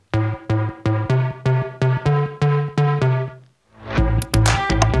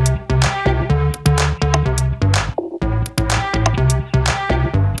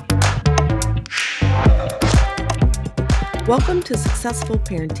Welcome to Successful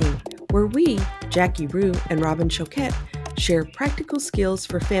Parenting, where we, Jackie Rue and Robin Choquette, share practical skills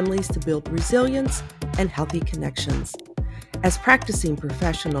for families to build resilience and healthy connections. As practicing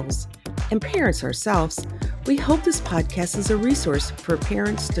professionals and parents ourselves, we hope this podcast is a resource for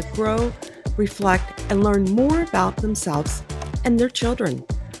parents to grow, reflect, and learn more about themselves and their children.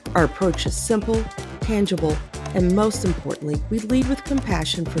 Our approach is simple, tangible, and most importantly, we lead with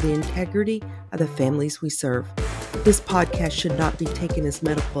compassion for the integrity of the families we serve. This podcast should not be taken as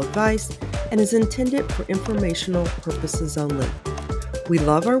medical advice and is intended for informational purposes only. We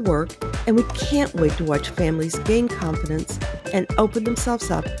love our work and we can't wait to watch families gain confidence and open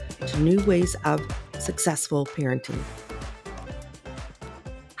themselves up to new ways of successful parenting.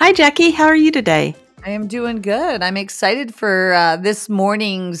 Hi, Jackie. How are you today? I am doing good. I'm excited for this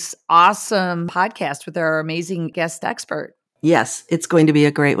morning's awesome podcast with our amazing guest expert. Yes, it's going to be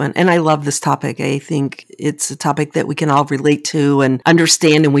a great one. And I love this topic. I think it's a topic that we can all relate to and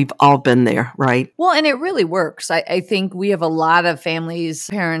understand, and we've all been there, right? Well, and it really works. I think we have a lot of families,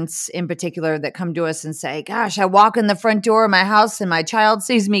 parents in particular, that come to us and say, gosh, I walk in the front door of my house and my child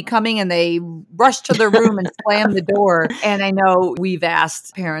sees me coming and they rush to their room and slam the door. And I know we've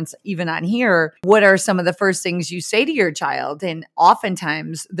asked parents, even on here, what are some of the first things you say to your child? And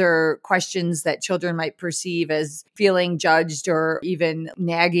oftentimes they're questions that children might perceive as feeling judged or even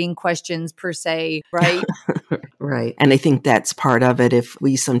nagging questions per se, right? Right. And I think that's part of it. If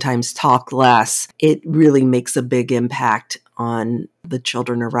we sometimes talk less, it really makes a big impact on the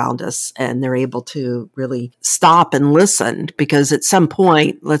children around us, and they're able to really stop and listen, because at some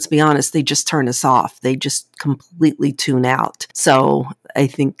point, let's be honest, they just turn us off. They just completely tune out. So I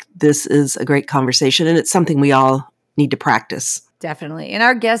think this is a great conversation, and it's something we all need to practice. Definitely. And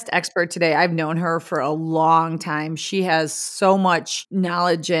our guest expert today, I've known her for a long time. She has so much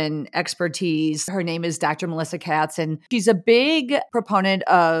knowledge and expertise. Her name is Dr. Melissa Katz, and she's a big proponent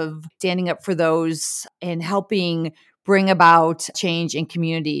of standing up for those and helping bring about change in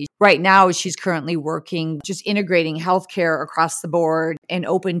communities. Right now, she's currently working, just integrating healthcare across the board and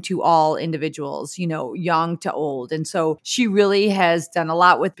open to all individuals, young to old. And so she really has done a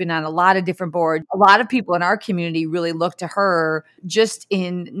lot been on a lot of different boards. A lot of people in our community really look to her just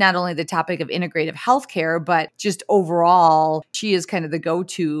in not only the topic of integrative healthcare, but just overall, she is kind of the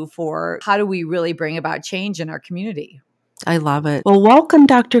go-to for how do we really bring about change in our community. I love it. Well, welcome,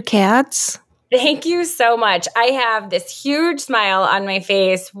 Dr. Katz. Thank you so much. I have this huge smile on my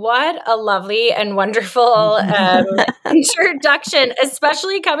face. What a lovely and wonderful introduction,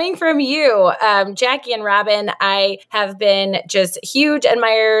 especially coming from you, Jackie and Robin. I have been just huge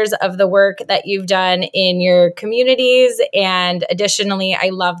admirers of the work that you've done in your communities. And additionally, I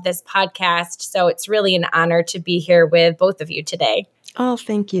love this podcast. So it's really an honor to be here with both of you today. Oh,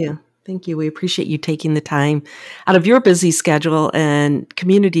 thank you. Thank you. We appreciate you taking the time out of your busy schedule, and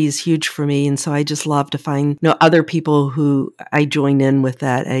community is huge for me. And so I just love to find other people who I join in with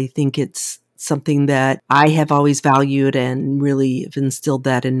that. I think it's something that I have always valued and really have instilled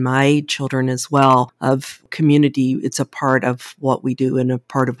that in my children as well, of community. It's a part of what we do and a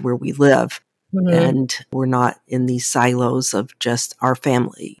part of where we live. Mm-hmm. And we're not in these silos of just our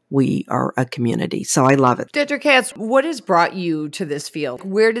family. We are a community. So I love it. Dr. Katz, what has brought you to this field?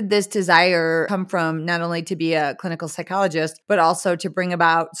 Where did this desire come from, not only to be a clinical psychologist, but also to bring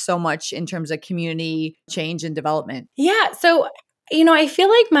about so much in terms of community change and development? Yeah. So I feel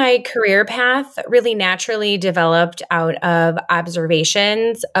like my career path really naturally developed out of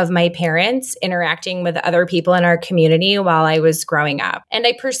observations of my parents interacting with other people in our community while I was growing up. And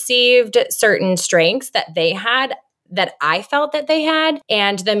I perceived certain strengths that they had, that I felt that they had,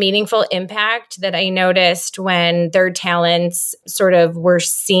 and the meaningful impact that I noticed when their talents sort of were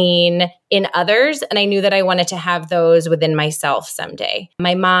seen in others. And I knew that I wanted to have those within myself someday.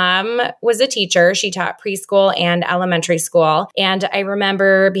 My mom was a teacher. She taught preschool and elementary school. And I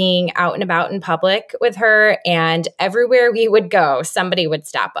remember being out and about in public with her, and everywhere we would go, somebody would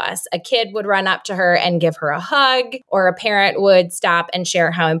stop us. A kid would run up to her and give her a hug, or a parent would stop and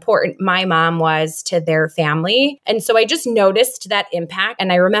share how important my mom was to their family. And so I just noticed that impact.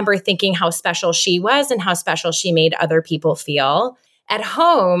 And I remember thinking how special she was and how special she made other people feel. At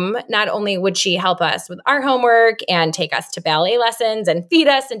home, not only would she help us with our homework and take us to ballet lessons and feed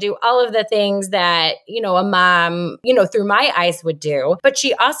us and do all of the things that, a mom, through my eyes would do, but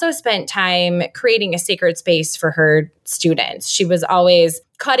she also spent time creating a sacred space for her students. She was always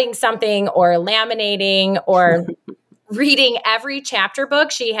cutting something or laminating or reading every chapter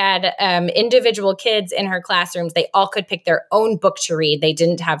book. She had individual kids in her classrooms. They all could pick their own book to read. They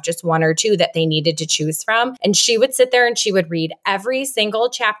didn't have just one or two that they needed to choose from. And she would sit there and she would read every single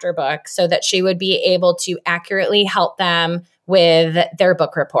chapter book so that she would be able to accurately help them with their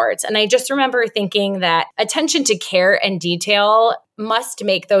book reports. And I just remember thinking that attention to care and detail must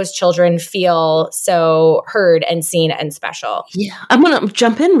make those children feel so heard and seen and special. Yeah, I'm going to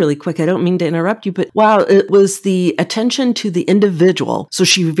jump in really quick. I don't mean to interrupt you, but wow, it was the attention to the individual. So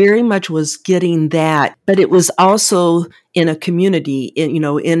she very much was getting that, but it was also in a community,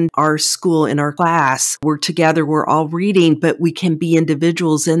 in our school, in our class, we're together, we're all reading, but we can be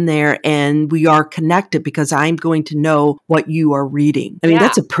individuals in there and we are connected because I'm going to know what you are reading. I mean,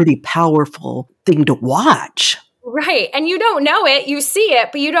 that's a pretty powerful thing to watch. Right. And you don't know it. You see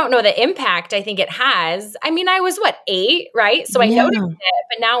it, but you don't know the impact I think it has. I mean, I was 8, right? So I noticed it.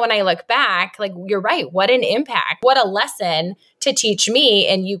 But now when I look back, like, you're right. What an impact. What a lesson to teach me.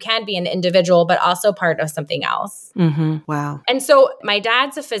 And you can be an individual, but also part of something else. Mm-hmm. Wow. And so my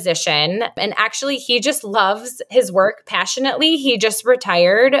dad's a physician, and actually he just loves his work passionately. He just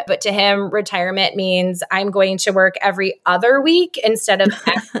retired, but to him, retirement means I'm going to work every other week instead of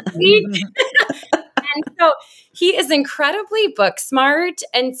every week. And so he is incredibly book smart.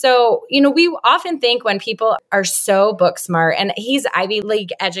 And so, we often think when people are so book smart, and he's Ivy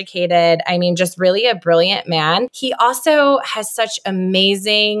League educated, I mean, just really a brilliant man. He also has such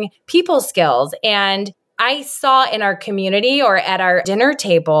amazing people skills. And I saw in our community or at our dinner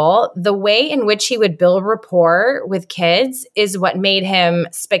table, the way in which he would build rapport with kids is what made him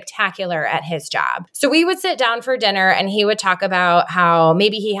spectacular at his job. So we would sit down for dinner and he would talk about how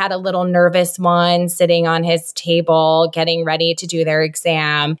maybe he had a little nervous one sitting on his table, getting ready to do their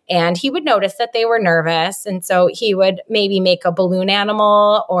exam. And he would notice that they were nervous. And so he would maybe make a balloon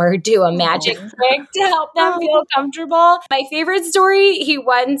animal or do a magic trick to help them feel comfortable. My favorite story, he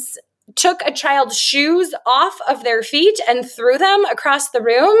once took a child's shoes off of their feet and threw them across the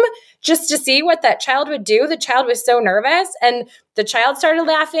room just to see what that child would do. The child was so nervous, and the child started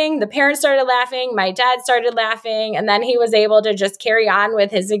laughing. The parents started laughing. My dad started laughing. And then he was able to just carry on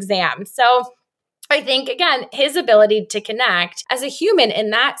with his exam. So I think, again, his ability to connect as a human in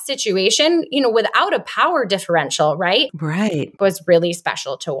that situation, without a power differential, right? Right. Was really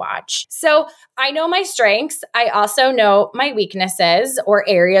special to watch. So I know my strengths. I also know my weaknesses or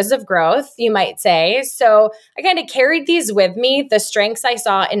areas of growth, you might say. So I kind of carried these with me. The strengths I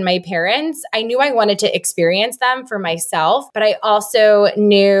saw in my parents, I knew I wanted to experience them for myself, but I also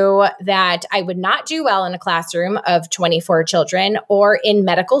knew that I would not do well in a classroom of 24 children or in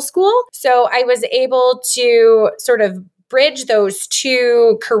medical school. So I was able to sort of bridge those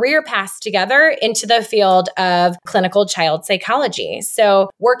two career paths together into the field of clinical child psychology. So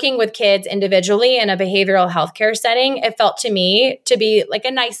working with kids individually in a behavioral healthcare setting, it felt to me to be like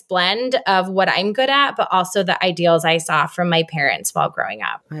a nice blend of what I'm good at, but also the ideals I saw from my parents while growing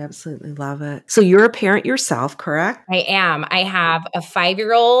up. I absolutely love it. So you're a parent yourself, correct? I am. I have a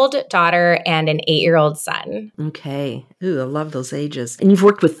 5-year-old daughter and an 8-year-old son. Okay. Ooh, I love those ages. And you've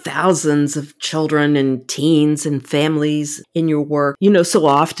worked with thousands of children and teens and families in your work. So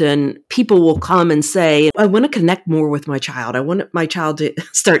often people will come and say, I want to connect more with my child. I want my child to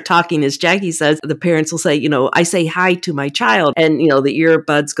start talking. As Jackie says, the parents will say, I say hi to my child, and, the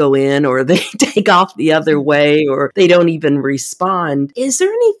earbuds go in, or they take off the other way, or they don't even respond. Is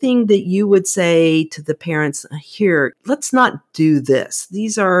there anything that you would say to the parents, here, let's not do this?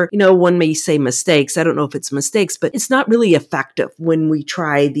 These are, one may say mistakes. I don't know if it's mistakes, but it's not really effective when we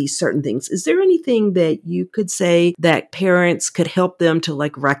try these certain things. Is there anything that you could say that parents could help them to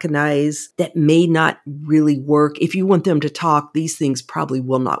recognize that may not really work? If you want them to talk, these things probably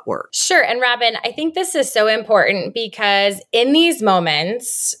will not work. Sure. And Robin, I think this is so important because in these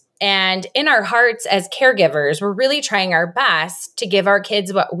moments, and in our hearts as caregivers, we're really trying our best to give our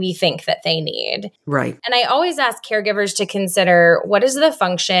kids what we think that they need. Right. And I always ask caregivers to consider, what is the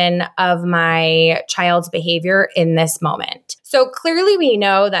function of my child's behavior in this moment? So clearly we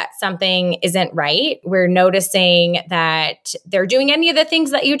know that something isn't right. We're noticing that they're doing any of the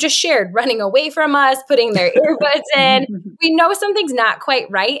things that you just shared, running away from us, putting their earbuds in. We know something's not quite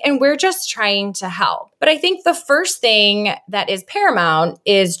right, and we're just trying to help. But I think the first thing that is paramount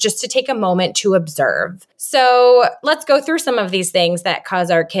is just to take a moment to observe. So let's go through some of these things that cause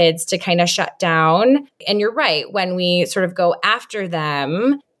our kids to kind of shut down. And you're right, when we sort of go after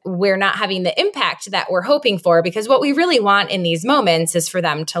them, we're not having the impact that we're hoping for, because what we really want in these moments is for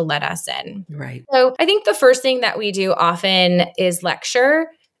them to let us in. Right. So I think the first thing that we do often is lecture.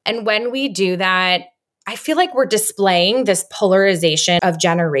 And when we do that, I feel like we're displaying this polarization of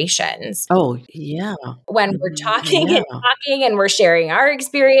generations Oh, yeah. when we're talking Yeah. and talking and we're sharing our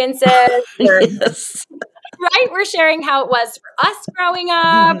experiences. Yes. Right? We're sharing how it was for us growing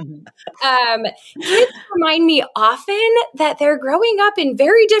up. Kids remind me often that they're growing up in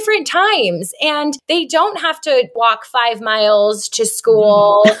very different times and they don't have to walk 5 miles to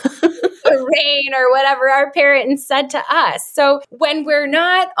school, or rain or whatever our parents said to us. So when we're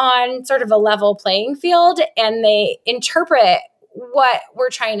not on sort of a level playing field and they interpret what we're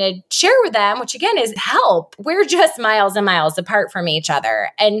trying to share with them, which again is help, we're just miles and miles apart from each other.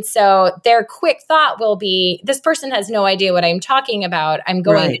 And so their quick thought will be, this person has no idea what I'm talking about. I'm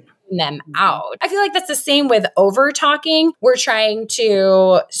going to tune them out. I feel like that's the same with over talking. We're trying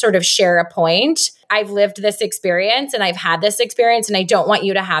to sort of share a point. I've lived this experience and I've had this experience and I don't want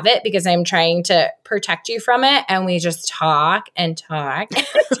you to have it because I'm trying to protect you from it. And we just talk and talk and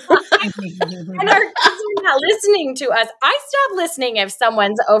talk. And our kids are not listening to us. I stop listening if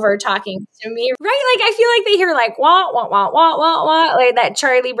someone's over talking to me, right? Like I feel like they hear like wah wah wah wah wah wah, like that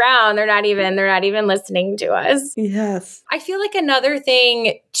Charlie Brown. They're not even listening to us. Yes. I feel like another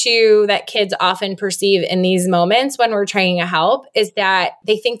thing too that kids often perceive in these moments when we're trying to help is that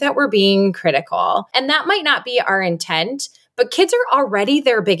they think that we're being critical. And that might not be our intent, but kids are already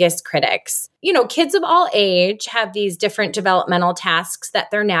their biggest critics. You know, kids of all age have these different developmental tasks that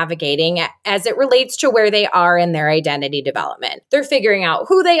they're navigating as it relates to where they are in their identity development. They're figuring out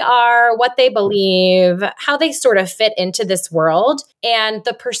who they are, what they believe, how they sort of fit into this world. And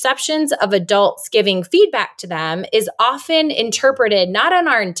the perceptions of adults giving feedback to them is often interpreted not on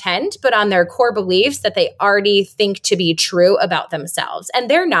our intent, but on their core beliefs that they already think to be true about themselves. And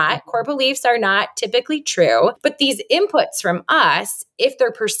they're not. Core beliefs are not typically true. But these inputs from us, if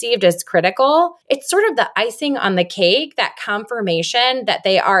they're perceived as critical, it's sort of the icing on the cake, that confirmation that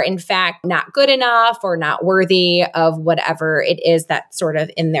they are in fact not good enough or not worthy of whatever it is that's sort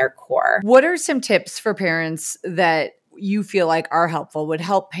of in their core. What are some tips for parents that you feel like are helpful, would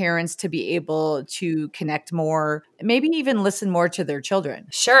help parents to be able to connect more, maybe even listen more to their children?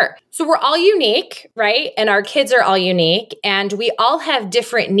 Sure. So we're all unique, right? And our kids are all unique and we all have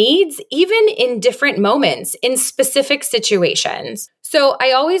different needs, even in different moments, in specific situations. So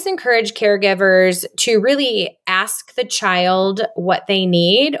I always encourage caregivers to really ask the child what they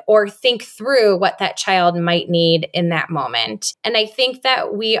need or think through what that child might need in that moment. And I think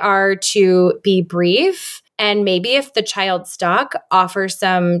that we are to be brief. And maybe if the child's stuck, offer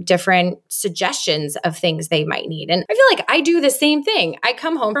some different suggestions of things they might need. And I feel like I do the same thing. I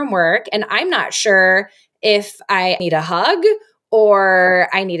come home from work and I'm not sure if I need a hug or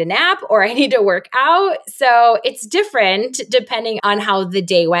I need a nap or I need to work out. So it's different depending on how the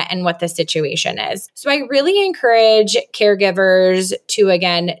day went and what the situation is. So I really encourage caregivers to,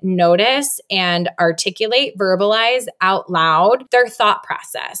 again, notice and articulate, verbalize out loud their thought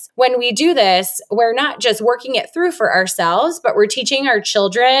process. When we do this, we're not just working it through for ourselves, but we're teaching our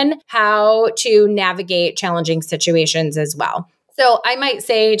children how to navigate challenging situations as well. So I might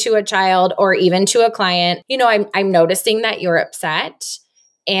say to a child or even to a client, you know, I'm noticing that you're upset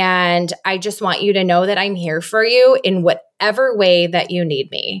and I just want you to know that I'm here for you in whatever way that you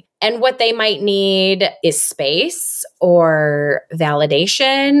need me. And what they might need is space or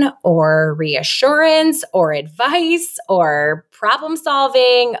validation or reassurance or advice or problem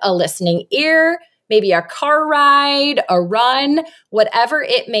solving, a listening ear, maybe a car ride, a run, whatever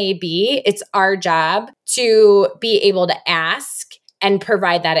it may be. It's our job to be able to ask and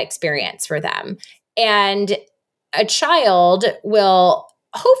provide that experience for them. And a child will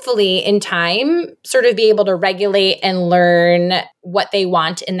hopefully in time sort of be able to regulate and learn what they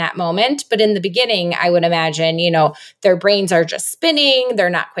want in that moment. But in the beginning, I would imagine, you know, their brains are just spinning. They're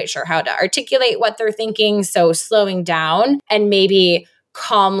not quite sure how to articulate what they're thinking. So slowing down and maybe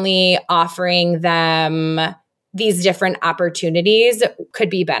calmly offering them these different opportunities could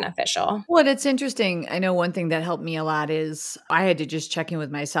be beneficial. Well, it's interesting. I know one thing that helped me a lot is I had to just check in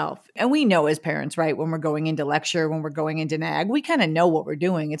with myself. And we know as parents, right, when we're going into lecture, when we're going into NAG, we kind of know what we're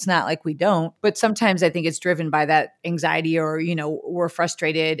doing. It's not like we don't. But sometimes I think it's driven by that anxiety or, you know, we're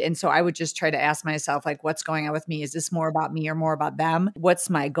frustrated. And so I would just try to ask myself, like, what's going on with me? Is this more about me or more about them? What's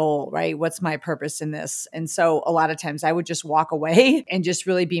my goal, right? What's my purpose in this? And so a lot of times I would just walk away and just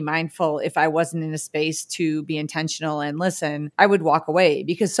really be mindful if I wasn't in a space to be intentional and listen, I would walk away,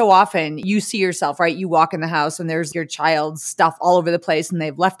 because so often you see yourself, right? You walk in the house and there's your child's stuff all over the place and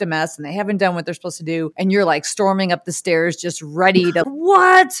they've left a mess and they haven't done what they're supposed to do. And you're like storming up the stairs, just ready to,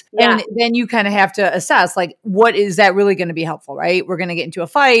 what? Yeah. And then you kind of have to assess, like, what is that really going to be helpful, right? We're going to get into a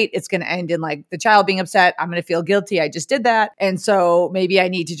fight. It's going to end in like the child being upset. I'm going to feel guilty. I just did that. And so maybe I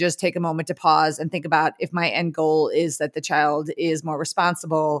need to just take a moment to pause and think about, if my end goal is that the child is more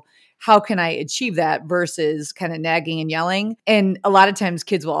responsible, how can I achieve that versus kind of nagging and yelling? And a lot of times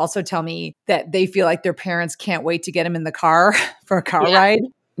kids will also tell me that they feel like their parents can't wait to get them in the car for a car ride.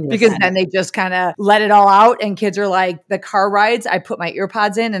 Because then they just kind of let it all out. And kids are like, the car rides, I put my ear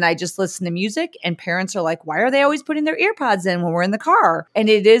pods in and I just listen to music. And parents are like, why are they always putting their ear pods in when we're in the car? And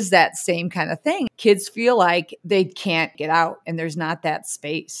it is that same kind of thing. Kids feel like they can't get out and there's not that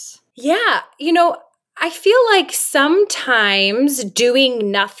space. Yeah. I feel like sometimes doing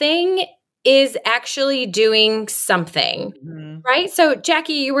nothing is actually doing something, right? So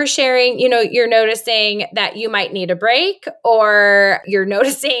Jackie, you were sharing, you're noticing that you might need a break, or you're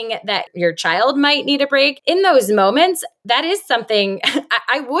noticing that your child might need a break. In those moments, that is something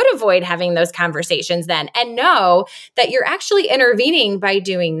I would avoid having those conversations then, and know that you're actually intervening by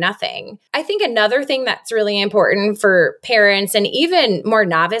doing nothing. I think another thing that's really important for parents and even more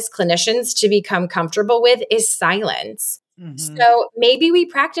novice clinicians to become comfortable with is silence. So maybe we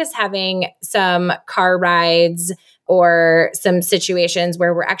practice having some car rides or some situations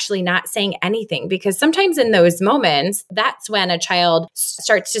where we're actually not saying anything, because sometimes in those moments, that's when a child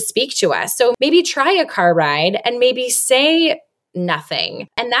starts to speak to us. So maybe try a car ride and maybe say nothing.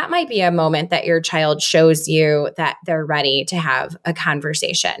 And that might be a moment that your child shows you that they're ready to have a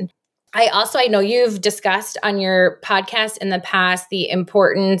conversation. I know you've discussed on your podcast in the past the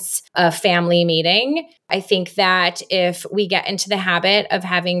importance of family meeting. I think that if we get into the habit of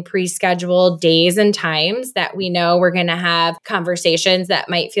having pre-scheduled days and times that we know we're going to have conversations that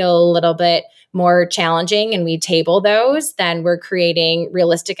might feel a little bit more challenging, and we table those, then we're creating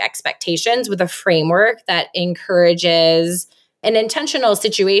realistic expectations with a framework that encourages an intentional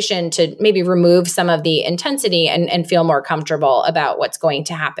situation to maybe remove some of the intensity and feel more comfortable about what's going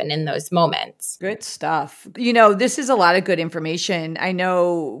to happen in those moments. Good stuff. This is a lot of good information. I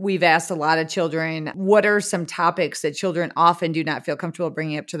know we've asked a lot of children, what are some topics that children often do not feel comfortable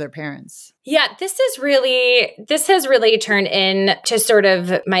bringing up to their parents? Yeah, this has really turned into sort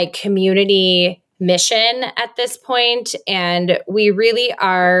of my community mission at this point, and we really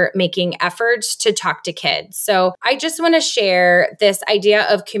are making efforts to talk to kids. So I just want to share this idea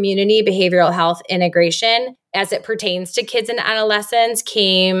of community behavioral health integration as it pertains to kids and adolescents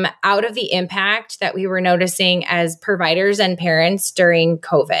came out of the impact that we were noticing as providers and parents during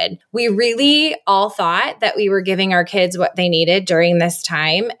COVID. We really all thought that we were giving our kids what they needed during this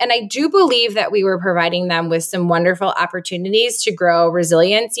time. And I do believe that we were providing them with some wonderful opportunities to grow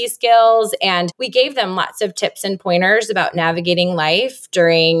resiliency skills. And we gave them lots of tips and pointers about navigating life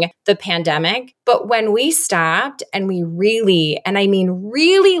during the pandemic. But when we stopped and we really, and I mean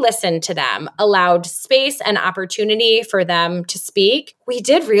really listened to them, allowed space and opportunity for them to speak, we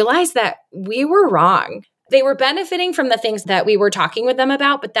did realize that we were wrong. They were benefiting from the things that we were talking with them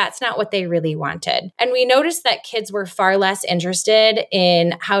about, but that's not what they really wanted. And we noticed that kids were far less interested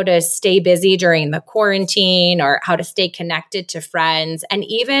in how to stay busy during the quarantine or how to stay connected to friends and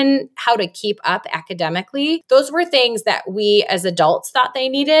even how to keep up academically. Those were things that we as adults thought they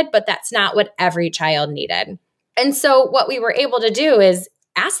needed, but that's not what every child needed. And so what we were able to do is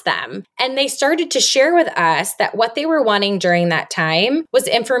ask them. And they started to share with us that what they were wanting during that time was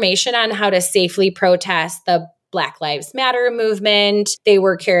information on how to safely protest the Black Lives Matter movement. They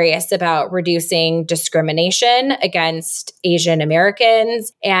were curious about reducing discrimination against Asian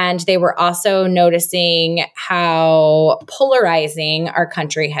Americans. And they were also noticing how polarizing our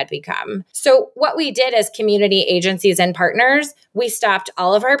country had become. So what we did as community agencies and partners, we stopped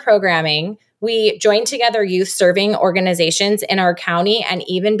all of our programming. We joined together youth serving organizations in our county and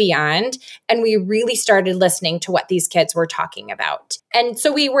even beyond, and we really started listening to what these kids were talking about. And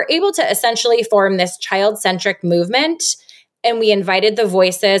so we were able to essentially form this child-centric movement, and we invited the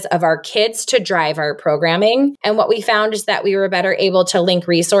voices of our kids to drive our programming. And what we found is that we were better able to link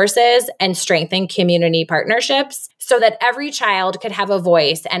resources and strengthen community partnerships so that every child could have a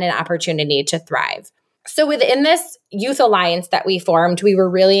voice and an opportunity to thrive. So within this youth alliance that we formed, we were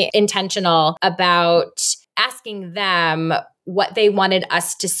really intentional about asking them what they wanted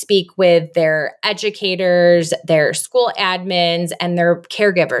us to speak with their educators, their school admins, and their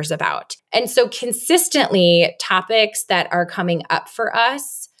caregivers about. And so consistently, topics that are coming up for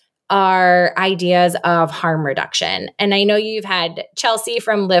us are ideas of harm reduction. And I know you've had Chelsea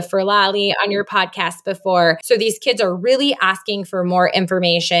from Live for Lolly on your podcast before. So these kids are really asking for more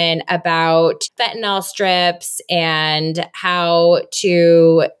information about fentanyl strips and how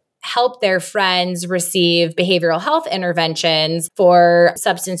to help their friends receive behavioral health interventions for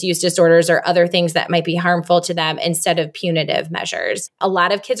substance use disorders or other things that might be harmful to them instead of punitive measures. A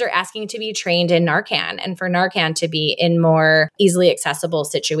lot of kids are asking to be trained in Narcan and for Narcan to be in more easily accessible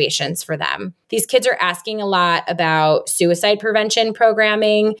situations for them. These kids are asking a lot about suicide prevention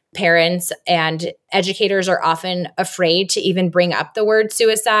programming. Parents and educators are often afraid to even bring up the word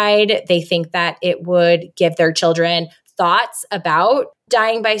suicide. They think that it would give their children thoughts about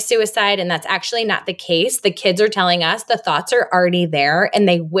dying by suicide, and that's actually not the case. The kids are telling us the thoughts are already there and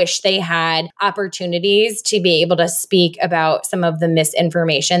they wish they had opportunities to be able to speak about some of the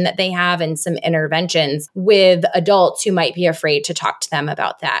misinformation that they have and some interventions with adults who might be afraid to talk to them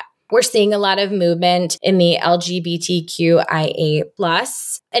about that. We're seeing a lot of movement in the LGBTQIA+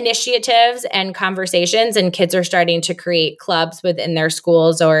 initiatives and conversations, and kids are starting to create clubs within their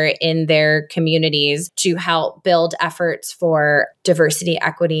schools or in their communities to help build efforts for diversity,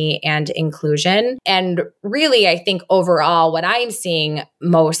 equity, and inclusion. And really, I think overall, what I'm seeing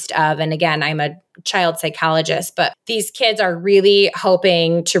most of, and again, I'm a child psychologist, but these kids are really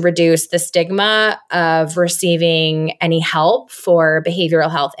hoping to reduce the stigma of receiving any help for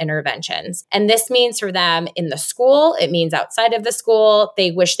behavioral health interventions. And this means for them in the school, it means outside of the school,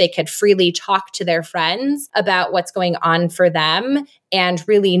 they wish they could freely talk to their friends about what's going on for them and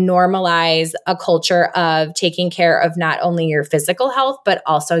really normalize a culture of taking care of not only your physical health, but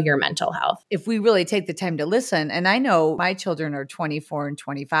also your mental health. If we really take the time to listen, and I know my children are 24 and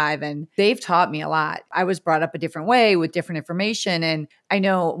 25, and they've taught me a lot. I was brought up a different way with different information. And I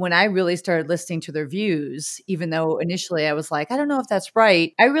know when I really started listening to their views, even though initially I was like, I don't know if that's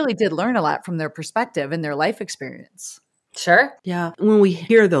right, I really did learn a lot from their perspective and their life experience. Sure. Yeah. When we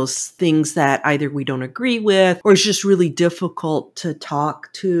hear those things that either we don't agree with, or it's just really difficult to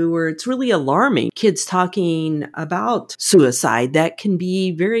talk to, or it's really alarming, kids talking about suicide, that can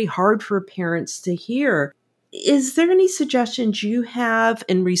be very hard for parents to hear. Is there any suggestions you have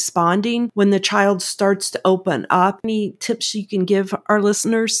in responding when the child starts to open up? Any tips you can give our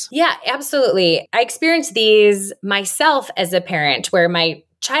listeners? Yeah, absolutely. I experienced these myself as a parent where my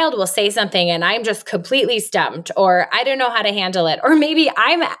child will say something and I'm just completely stumped, or I don't know how to handle it. Or maybe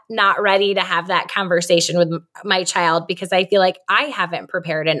I'm not ready to have that conversation with my child because I feel like I haven't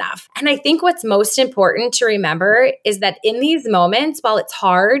prepared enough. And I think what's most important to remember is that in these moments, while it's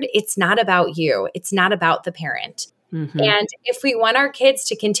hard, it's not about you. It's not about the parent. Mm-hmm. And if we want our kids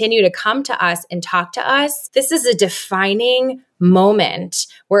to continue to come to us and talk to us, this is a defining moment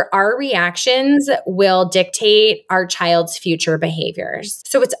where our reactions will dictate our child's future behaviors.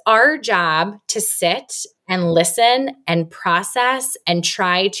 So it's our job to sit and listen and process and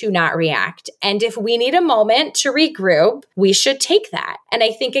try to not react. And if we need a moment to regroup, we should take that. And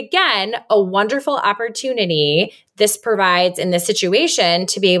I think, again, a wonderful opportunity this provides in this situation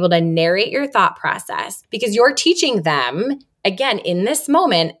to be able to narrate your thought process, because you're teaching them, again, in this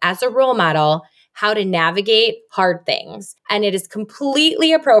moment as a role model, how to navigate hard things. And it is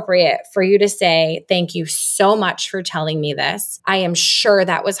completely appropriate for you to say, thank you so much for telling me this. I am sure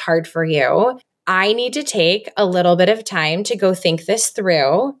that was hard for you. I need to take a little bit of time to go think this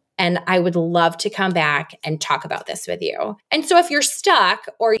through. And I would love to come back and talk about this with you. And so if you're stuck,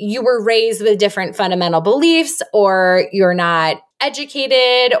 or you were raised with different fundamental beliefs, or you're not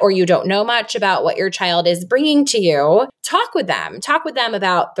educated, or you don't know much about what your child is bringing to you, talk with them. Talk with them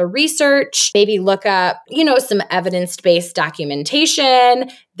about the research. Maybe look up, some evidence-based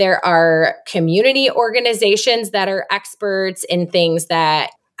documentation. There are community organizations that are experts in things that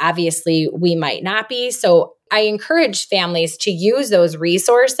obviously we might not be. So I encourage families to use those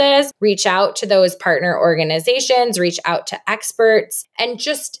resources, reach out to those partner organizations, reach out to experts, and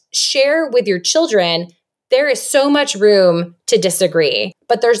just share with your children. There is so much room to disagree,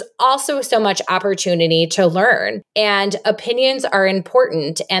 but there's also so much opportunity to learn. And opinions are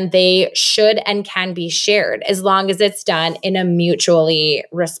important, and they should and can be shared as long as it's done in a mutually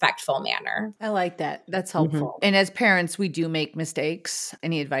respectful manner. I like that. That's helpful. Mm-hmm. And as parents, we do make mistakes.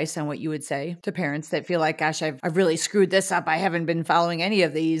 Any advice on what you would say to parents that feel like, gosh, I've really screwed this up. I haven't been following any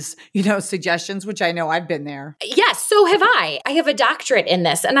of these, suggestions, which I know I've been there. Yes, so have I. I have a doctorate in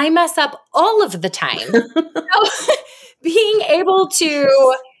this, and I mess up all of the time. So, being able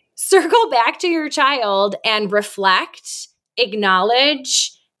to circle back to your child and reflect,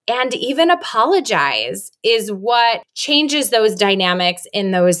 acknowledge, and even apologize is what changes those dynamics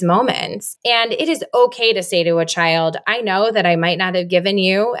in those moments. And it is okay to say to a child, I know that I might not have given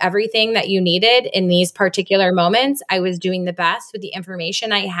you everything that you needed in these particular moments. I was doing the best with the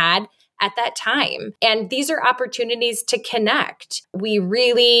information I had at that time. And these are opportunities to connect. We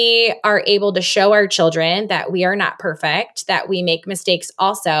really are able to show our children that we are not perfect, that we make mistakes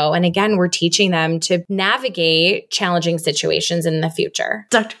also. And again, we're teaching them to navigate challenging situations in the future.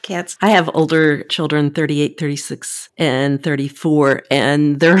 Dr. Katz, I have older children, 38, 36, and 34,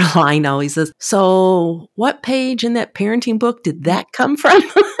 and their line always is, so what page in that parenting book did that come from?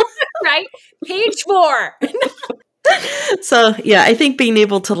 Right? Page 4. So, yeah, I think being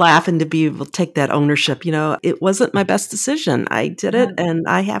able to laugh and to be able to take that ownership, it wasn't my best decision. I did it and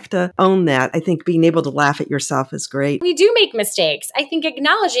I have to own that. I think being able to laugh at yourself is great. We do make mistakes. I think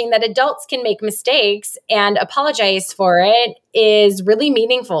acknowledging that adults can make mistakes and apologize for it is really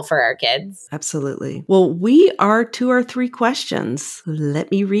meaningful for our kids. Absolutely. Well, we are to our 3 questions.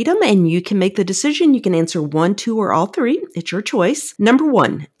 Let me read them and you can make the decision. You can answer 1, 2, or all 3. It's your choice. Number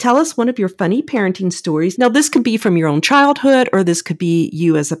 1, tell us one of your funny parenting stories. Now, this could be from your own childhood or this could be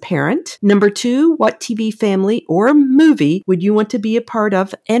you as a parent. Number 2, what TV, family, or movie would you want to be a part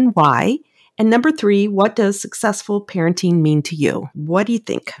of and why? And number 3, what does successful parenting mean to you? What do you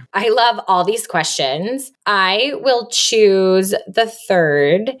think? I love all these questions. I will choose the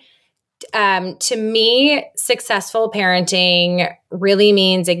third. To me, successful parenting really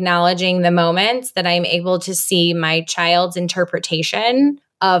means acknowledging the moments that I'm able to see my child's interpretation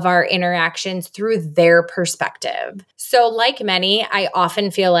of our interactions through their perspective. So like many, I often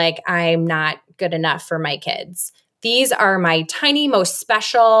feel like I'm not good enough for my kids. These are my tiny, most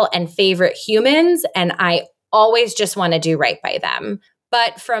special and favorite humans, and I always just want to do right by them.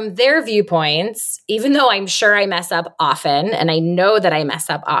 But from their viewpoints, even though I'm sure I mess up often, and I know that I mess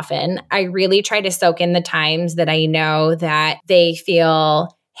up often, I really try to soak in the times that I know that they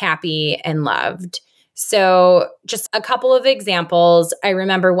feel happy and loved. So just a couple of examples. I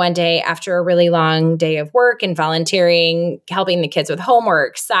remember one day after a really long day of work and volunteering, helping the kids with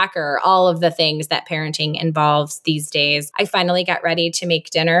homework, soccer, all of the things that parenting involves these days. I finally got ready to make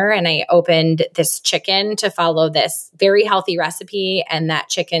dinner and I opened this chicken to follow this very healthy recipe. And that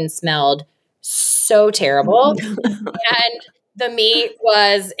chicken smelled so terrible. And the meat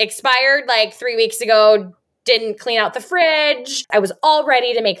was expired like 3 weeks ago. Didn't clean out the fridge. I was all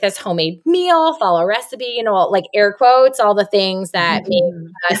ready to make this homemade meal, follow recipe, like air quotes, all the things that make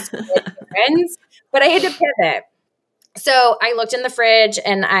us good friends. But I had to pivot. So I looked in the fridge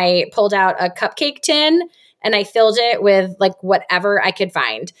and I pulled out a cupcake tin and I filled it with like whatever I could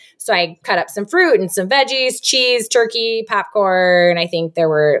find. So I cut up some fruit and some veggies, cheese, turkey, popcorn. I think there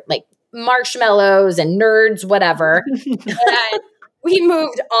were like marshmallows and nerds, whatever. And we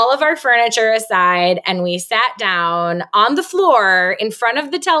moved all of our furniture aside and we sat down on the floor in front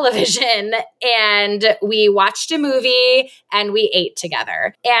of the television and we watched a movie and we ate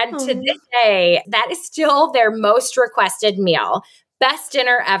together. And to this day, that is still their most requested meal. Best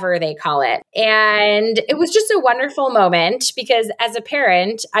dinner ever, they call it. And it was just a wonderful moment because as a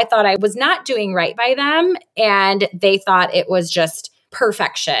parent, I thought I was not doing right by them and they thought it was just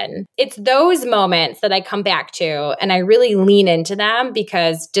perfection. It's those moments that I come back to and I really lean into them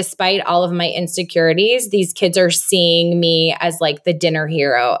because despite all of my insecurities, these kids are seeing me as like the dinner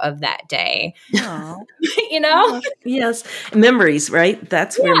hero of that day. Yes. Memories, right?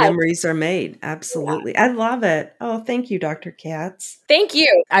 That's where memories are made. Absolutely. Yeah. I love it. Oh, thank you, Dr. Katz. Thank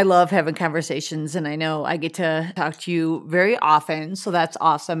you. I love having conversations and I know I get to talk to you very often. So that's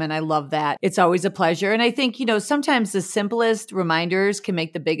awesome. And I love that. It's always a pleasure. And I think, sometimes the simplest reminders can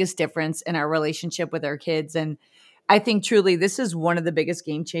make the biggest difference in our relationship with our kids. And I think truly this is one of the biggest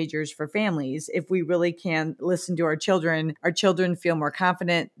game changers for families. If we really can listen to our children feel more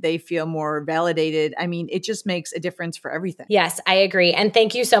confident, they feel more validated. I mean, it just makes a difference for everything. Yes, I agree. And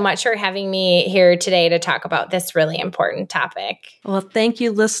thank you so much for having me here today to talk about this really important topic. Well, thank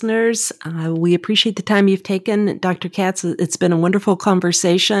you, listeners. We appreciate the time you've taken. Dr. Katz, it's been a wonderful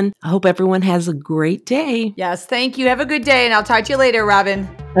conversation. I hope everyone has a great day. Yes, thank you. Have a good day. And I'll talk to you later, Robin.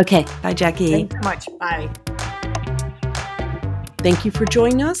 Okay. Bye, Jackie. Thanks so much. Bye. Thank you for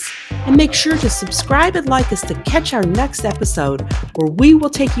joining us, and make sure to subscribe and like us to catch our next episode, where we will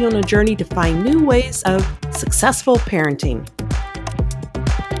take you on a journey to find new ways of successful parenting.